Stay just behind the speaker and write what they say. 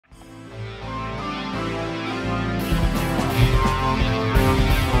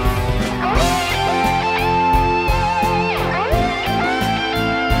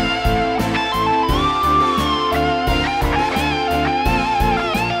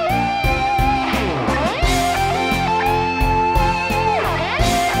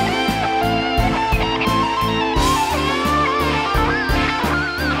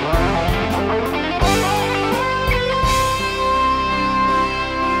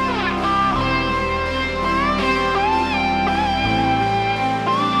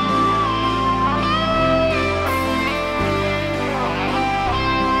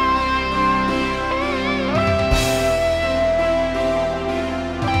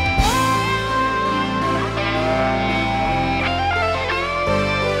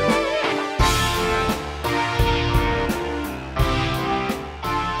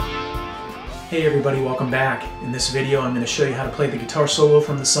everybody, welcome back. In this video I'm going to show you how to play the guitar solo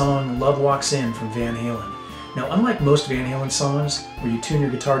from the song Love Walks In from Van Halen. Now, unlike most Van Halen songs where you tune your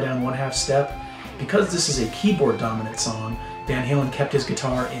guitar down 1/2 step, because this is a keyboard dominant song, Van Halen kept his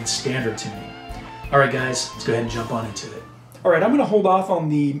guitar in standard tuning. Alright guys, let's go ahead and jump on into it. Alright, I'm going to hold off on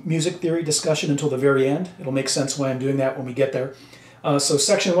the music theory discussion until the very end. It'll make sense why I'm doing that when we get there. So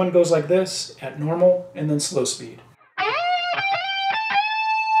section 1 goes like this, at normal and then slow speed.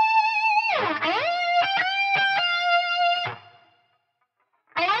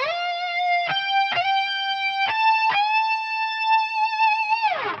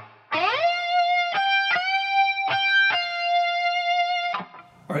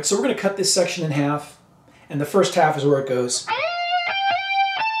 Alright, so we're going to cut this section in half, and the first half is where it goes.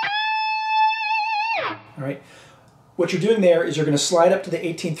 Alright, what you're doing there is you're going to slide up to the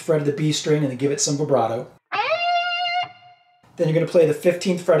 18th fret of the B string and then give it some vibrato. Then you're going to play the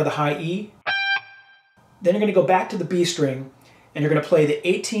 15th fret of the high E. Then you're going to go back to the B string and you're going to play the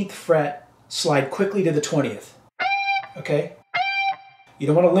 18th fret, slide quickly to the 20th. Okay? You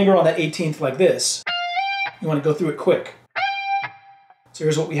don't want to linger on that 18th like this. You want to go through it quick. So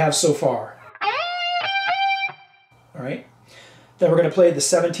here's what we have so far. Alright. Then we're going to play the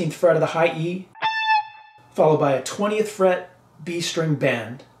 17th fret of the high E, followed by a 20th fret B string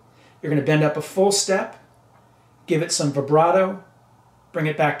bend. You're going to bend up a full step, give it some vibrato, bring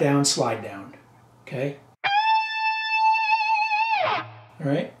it back down, slide down. Okay?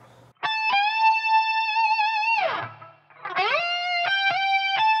 Alright.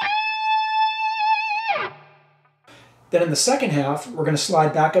 Then in the second half, we're going to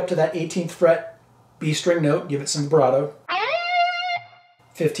slide back up to that 18th fret B string note, give it some vibrato.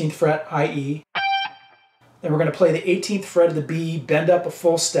 15th fret, high E. Then we're going to play the 18th fret of the B, bend up a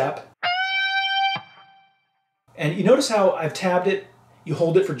full step. And you notice how I've tabbed it? You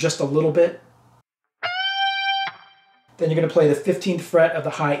hold it for just a little bit. Then you're going to play the 15th fret of the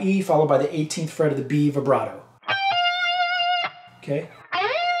high E, followed by the 18th fret of the B, vibrato. Okay?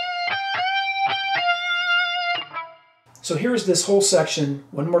 So here's this whole section,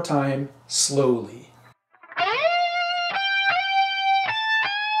 one more time, slowly.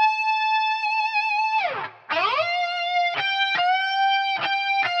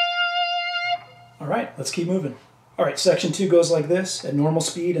 Alright, let's keep moving. Alright, section 2 goes like this, at normal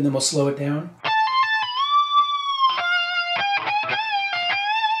speed, and then we'll slow it down.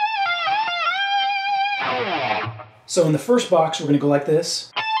 So in the first box, we're going to go like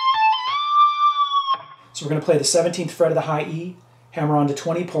this. So we're going to play the 17th fret of the high E, hammer onto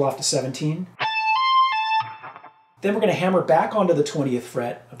 20, pull off to 17. Then we're going to hammer back onto the 20th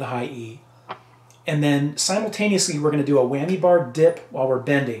fret of the high E. And then simultaneously we're going to do a whammy bar dip while we're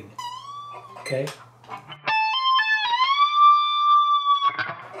bending. Okay?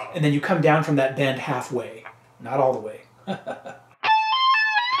 And then you come down from that bend halfway, not all the way.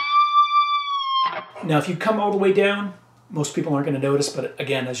 Now if you come all the way down, most people aren't going to notice, but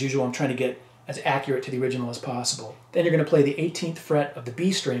again, as usual, I'm trying to get as accurate to the original as possible. Then you're going to play the 18th fret of the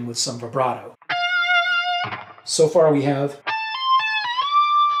B string with some vibrato. So far we have.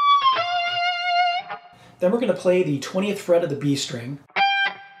 Then we're going to play the 20th fret of the B string.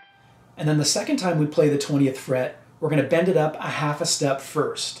 And then the second time we play the 20th fret, we're going to bend it up a half a step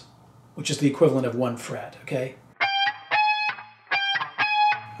first, which is the equivalent of 1 fret, okay?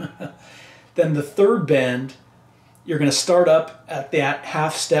 Then the third bend, you're going to start up at that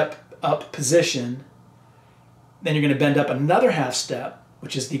half step up position, then you're going to bend up another half step,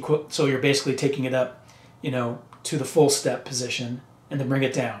 which is the so you're basically taking it up, you know, to the full step position, and then bring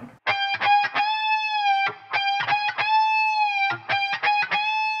it down.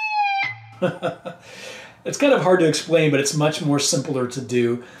 It's kind of hard to explain, but it's much more simpler to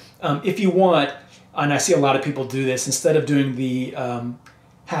do. If you want, and I see a lot of people do this, instead of doing the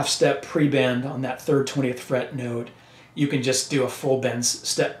half step pre-bend on that third 20th fret note, you can just do a full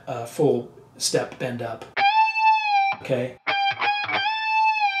step bend up. Okay?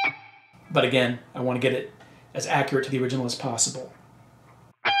 But again, I want to get it as accurate to the original as possible.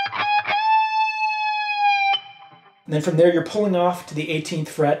 And then from there you're pulling off to the 18th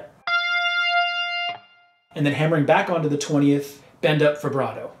fret and then hammering back onto the 20th, bend up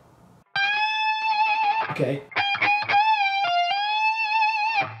vibrato. Okay?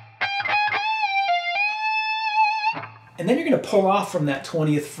 And then you're going to pull off from that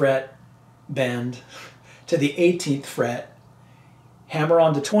 20th fret bend to the 18th fret, hammer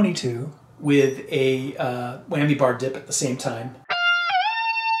onto 22 with a whammy bar dip at the same time,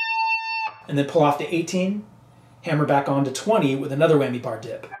 and then pull off to 18, hammer back onto 20 with another whammy bar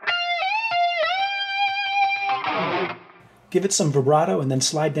dip. Give it some vibrato and then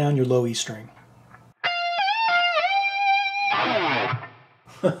slide down your low E string.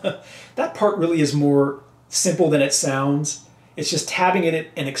 That part really is more simple than it sounds. It's just tabbing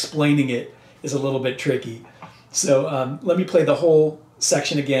it and explaining it is a little bit tricky. So let me play the whole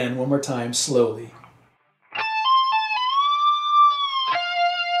section again one more time slowly.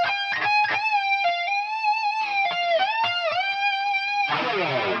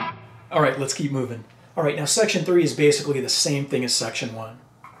 All right, let's keep moving. All right, now section 3 is basically the same thing as section 1.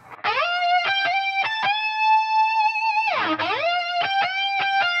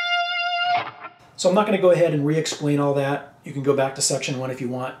 So I'm not going to go ahead and re-explain all that. You can go back to section 1 if you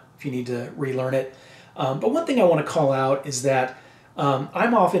want, if you need to relearn it. But one thing I want to call out is that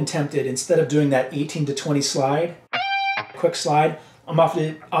I'm often tempted, instead of doing that 18 to 20 slide, quick slide, I'm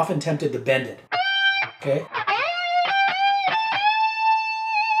often tempted to bend it. Okay?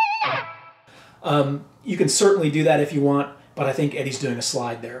 You can certainly do that if you want, but I think Eddie's doing a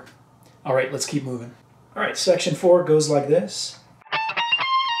slide there. All right, let's keep moving. All right, section 4 goes like this.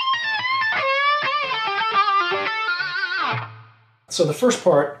 So the first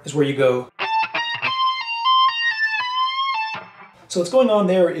part is where you go. So what's going on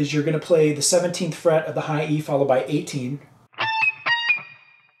there is you're going to play the 17th fret of the high E followed by 18.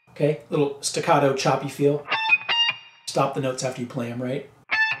 Okay, little staccato, choppy feel. Stop the notes after you play them, right?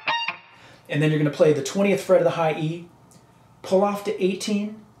 And then you're going to play the 20th fret of the high E, pull off to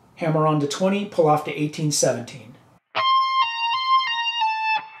 18, hammer on to 20, pull off to 18, 17.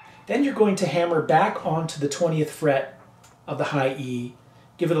 Then you're going to hammer back onto the 20th fret of the high E,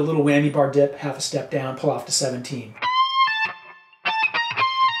 give it a little whammy bar dip, half a step down, pull off to 17.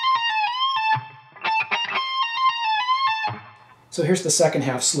 So here's the second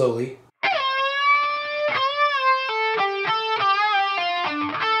half slowly.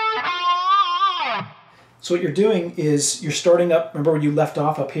 So what you're doing is you're starting up, remember where you left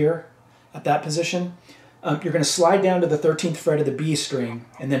off up here at that position? You're going to slide down to the 13th fret of the B string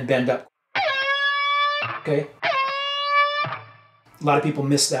and then bend up. Okay? A lot of people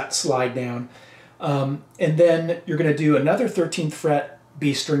miss that slide down. And then you're going to do another 13th fret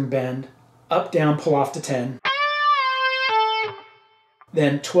B string bend, up, down, pull off to 10.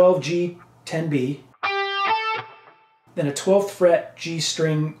 Then 12G, 10B. Then a 12th fret G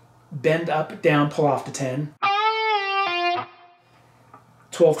string bend up, down, pull off to 10.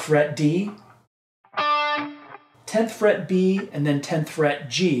 12th fret D. 10th fret B, and then 10th fret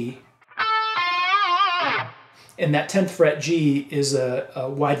G. And that 10th fret G is a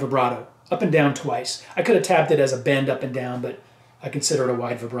wide vibrato, up and down twice. I could have tabbed it as a bend up and down, but I consider it a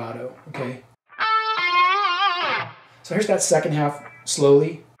wide vibrato, okay? So here's that second half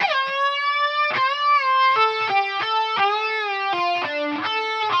slowly.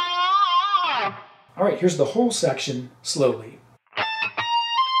 All right, here's the whole section slowly.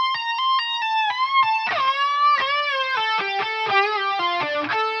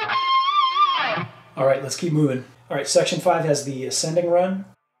 All right, let's keep moving. All right, section 5 has the ascending run.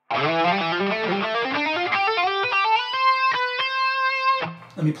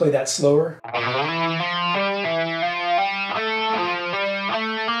 Let me play that slower.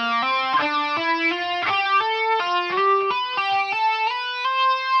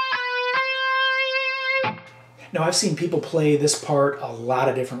 Now, I've seen people play this part a lot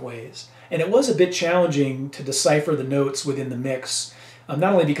of different ways, and it was a bit challenging to decipher the notes within the mix,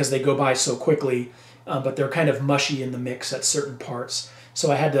 not only because they go by so quickly, but they're kind of mushy in the mix at certain parts. So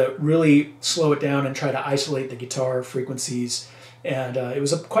I had to really slow it down and try to isolate the guitar frequencies, and it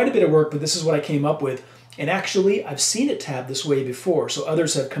was quite a bit of work, but this is what I came up with. And actually, I've seen it tabbed this way before, so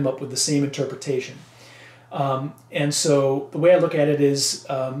others have come up with the same interpretation. And so the way I look at it is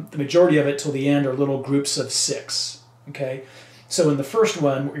the majority of it till the end are little groups of 6. Okay, so in the first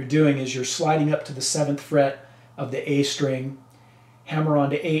one, what you're doing is you're sliding up to the 7th fret of the A string, hammer on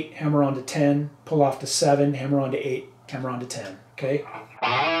to 8, hammer on to 10, pull off to 7, hammer on to 8, hammer on to 10. Okay.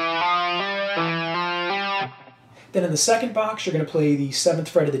 Then in the second box, you're going to play the 7th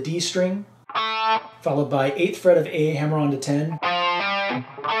fret of the D string, followed by 8th fret of A, hammer on to 10.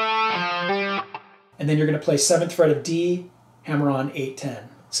 And then you're going to play 7th fret of D, hammer on 8, 10,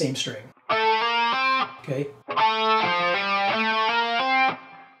 same string. Okay.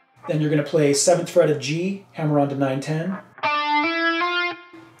 Then you're going to play 7th fret of G, hammer on to 9, 10.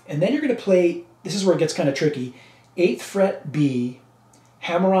 And then you're going to play, this is where it gets kind of tricky, 8th fret B,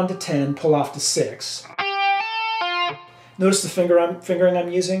 hammer on to 10, pull off to 6. Notice the fingering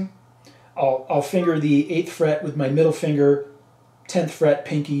I'm using? I'll finger the 8th fret with my middle finger, 10th fret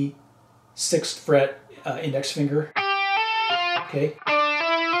pinky, 6th fret index finger. Okay.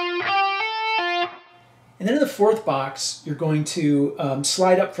 And then in the fourth box, you're going to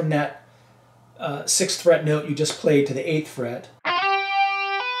slide up from that 6th fret note you just played to the 8th fret.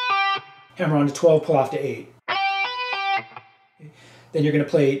 hammer on to 12, pull off to 8. Then you're going to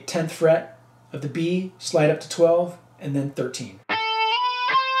play 10th fret of the B, slide up to 12, and then 13. And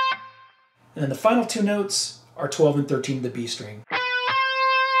then the final two notes are 12 and 13 of the B string.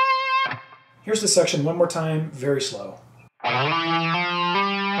 Here's the section one more time, very slow.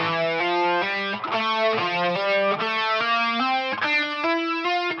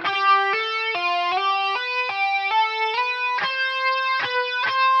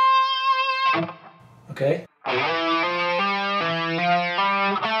 Okay?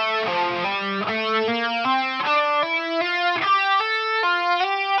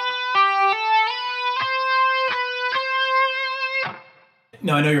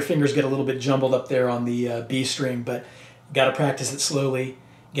 Now I know your fingers get a little bit jumbled up there on the B string, but you got to practice it slowly,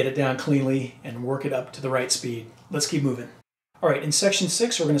 get it down cleanly, and work it up to the right speed. Let's keep moving. All right, in section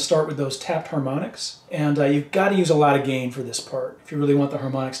 6, we're going to start with those tapped harmonics, and you've got to use a lot of gain for this part if you really want the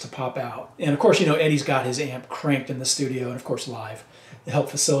harmonics to pop out. And of course, you know, Eddie's got his amp cranked in the studio and of course live to help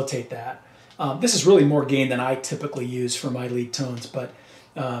facilitate that. This is really more gain than I typically use for my lead tones, but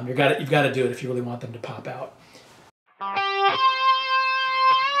you've got to do it if you really want them to pop out.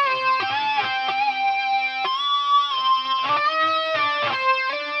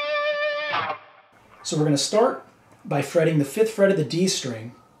 So we're going to start by fretting the 5th fret of the D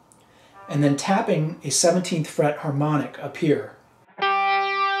string and then tapping a 17th fret harmonic up here.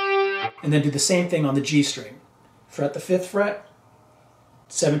 And then do the same thing on the G string. Fret the 5th fret,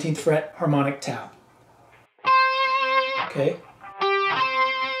 17th fret harmonic tap. Okay?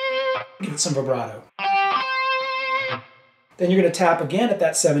 Give it some vibrato. Then you're going to tap again at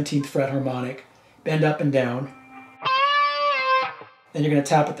that 17th fret harmonic, bend up and down. Then you're going to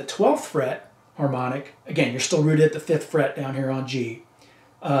tap at the 12th fret harmonic. Again, you're still rooted at the 5th fret down here on G.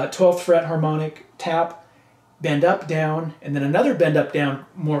 12th fret harmonic, tap, bend up, down, and then another bend up, down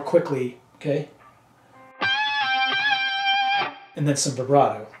more quickly, okay? And then some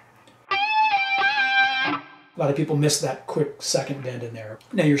vibrato. A lot of people miss that quick second bend in there.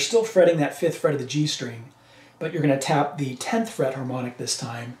 Now you're still fretting that 5th fret of the G string, but you're going to tap the 10th fret harmonic this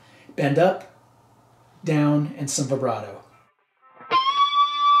time, bend up, down, and some vibrato.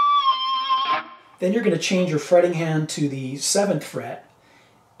 Then you're going to change your fretting hand to the 7th fret,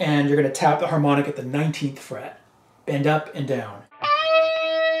 and you're going to tap the harmonic at the 19th fret, bend up and down.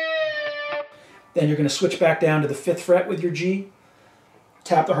 Then you're going to switch back down to the 5th fret with your G,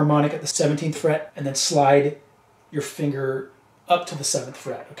 tap the harmonic at the 17th fret, and then slide your finger up to the 7th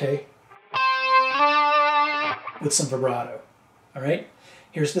fret, okay? With some vibrato, all right?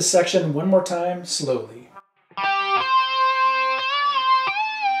 Here's this section one more time, slowly.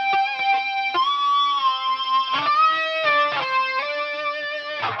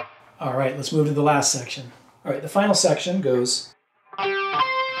 All right, let's move to the last section. All right, the final section goes. All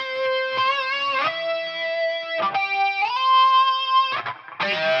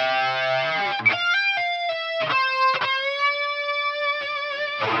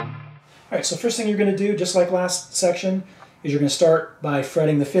right, so first thing you're going to do, just like last section, is you're going to start by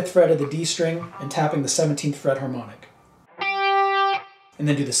fretting the 5th fret of the D string and tapping the 17th fret harmonic. And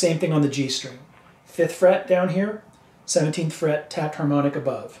then do the same thing on the G string. 5th fret down here, 17th fret tapped harmonic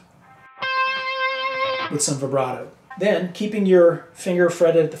above, with some vibrato. Then, keeping your finger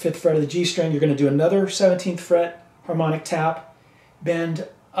fretted at the 5th fret of the G string, you're going to do another 17th fret harmonic tap, bend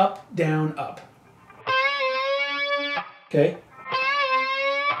up, down, up. Okay?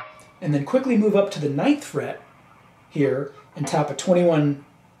 And then quickly move up to the 9th fret here and tap a 21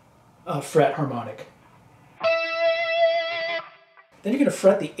 fret harmonic. Then you're going to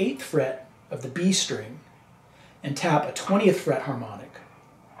fret the 8th fret of the B string and tap a 20th fret harmonic.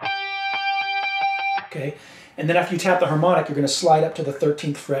 Okay, and then after you tap the harmonic, you're going to slide up to the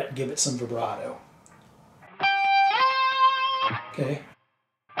 13th fret and give it some vibrato. Okay.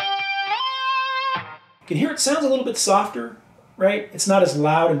 You can hear it sounds a little bit softer, right? It's not as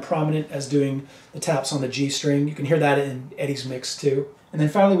loud and prominent as doing the taps on the G string. You can hear that in Eddie's mix too. And then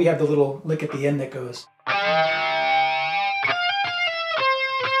finally we have the little lick at the end that goes.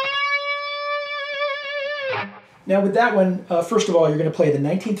 Now with that one, first of all, you're going to play the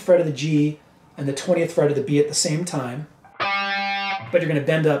 19th fret of the G and the 20th fret of the B at the same time, but you're going to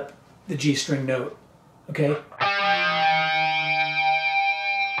bend up the G string note, okay?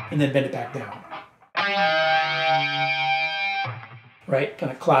 And then bend it back down. Right?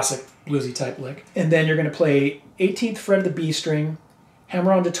 Kind of classic bluesy type lick. And then you're going to play 18th fret of the B string,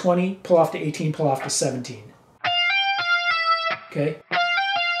 hammer on to 20, pull off to 18, pull off to 17. Okay?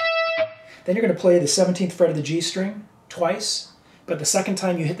 Then you're going to play the 17th fret of the G string twice, but the second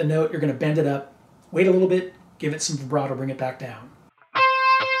time you hit the note, you're going to bend it up, wait a little bit, give it some vibrato, bring it back down.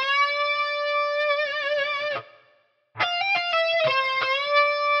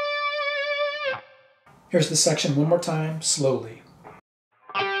 Here's the section one more time, slowly.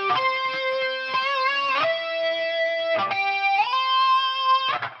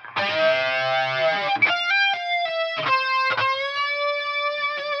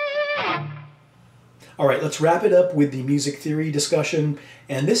 All right, let's wrap it up with the music theory discussion,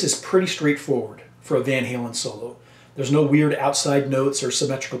 and this is pretty straightforward for a Van Halen solo. There's no weird outside notes or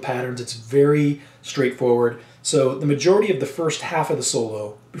symmetrical patterns. It's very straightforward. So the majority of the first half of the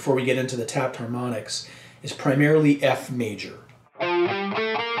solo, before we get into the tapped harmonics, is primarily F major.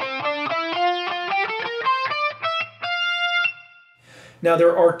 Now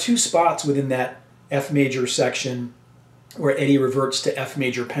there are two spots within that F major section where Eddie reverts to F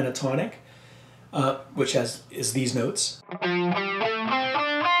major pentatonic, which is these notes.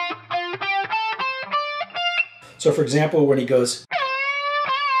 So for example, when he goes,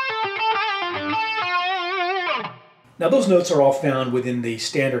 now those notes are all found within the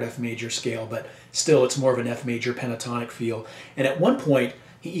standard F major scale, but still it's more of an F major pentatonic feel. And at one point,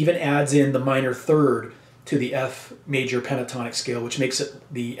 he even adds in the minor third to the F major pentatonic scale, which makes it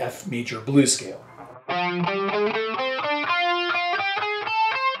the F major blues scale.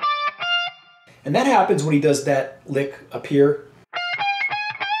 And that happens when he does that lick up here,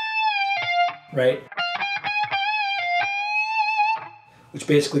 right? Which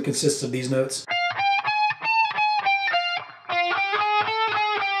basically consists of these notes.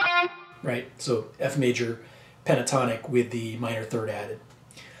 Right, so F major pentatonic with the minor third added.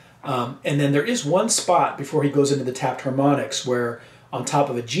 And then there is one spot before he goes into the tapped harmonics where on top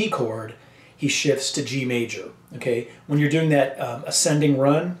of a G chord, he shifts to G major, okay? When you're doing that ascending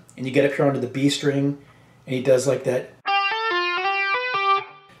run and you get up here onto the B string and he does like that,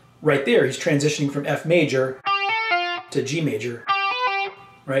 right there he's transitioning from F major to G major,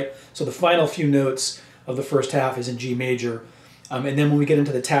 right? So the final few notes of the first half is in G major, and then when we get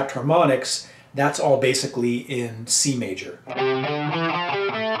into the tapped harmonics, that's all basically in C major.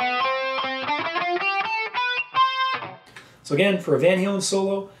 So again, for a Van Halen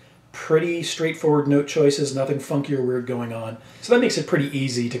solo, pretty straightforward note choices, nothing funky or weird going on. So that makes it pretty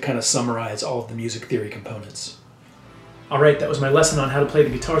easy to kind of summarize all of the music theory components. Alright, that was my lesson on how to play the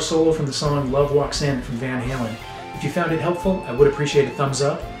guitar solo from the song Love Walks In from Van Halen. If you found it helpful, I would appreciate a thumbs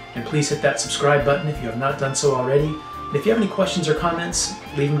up, and please hit that subscribe button if you have not done so already. And if you have any questions or comments,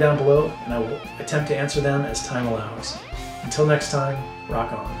 leave them down below, and I will attempt to answer them as time allows. Until next time,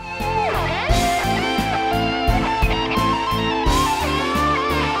 rock on.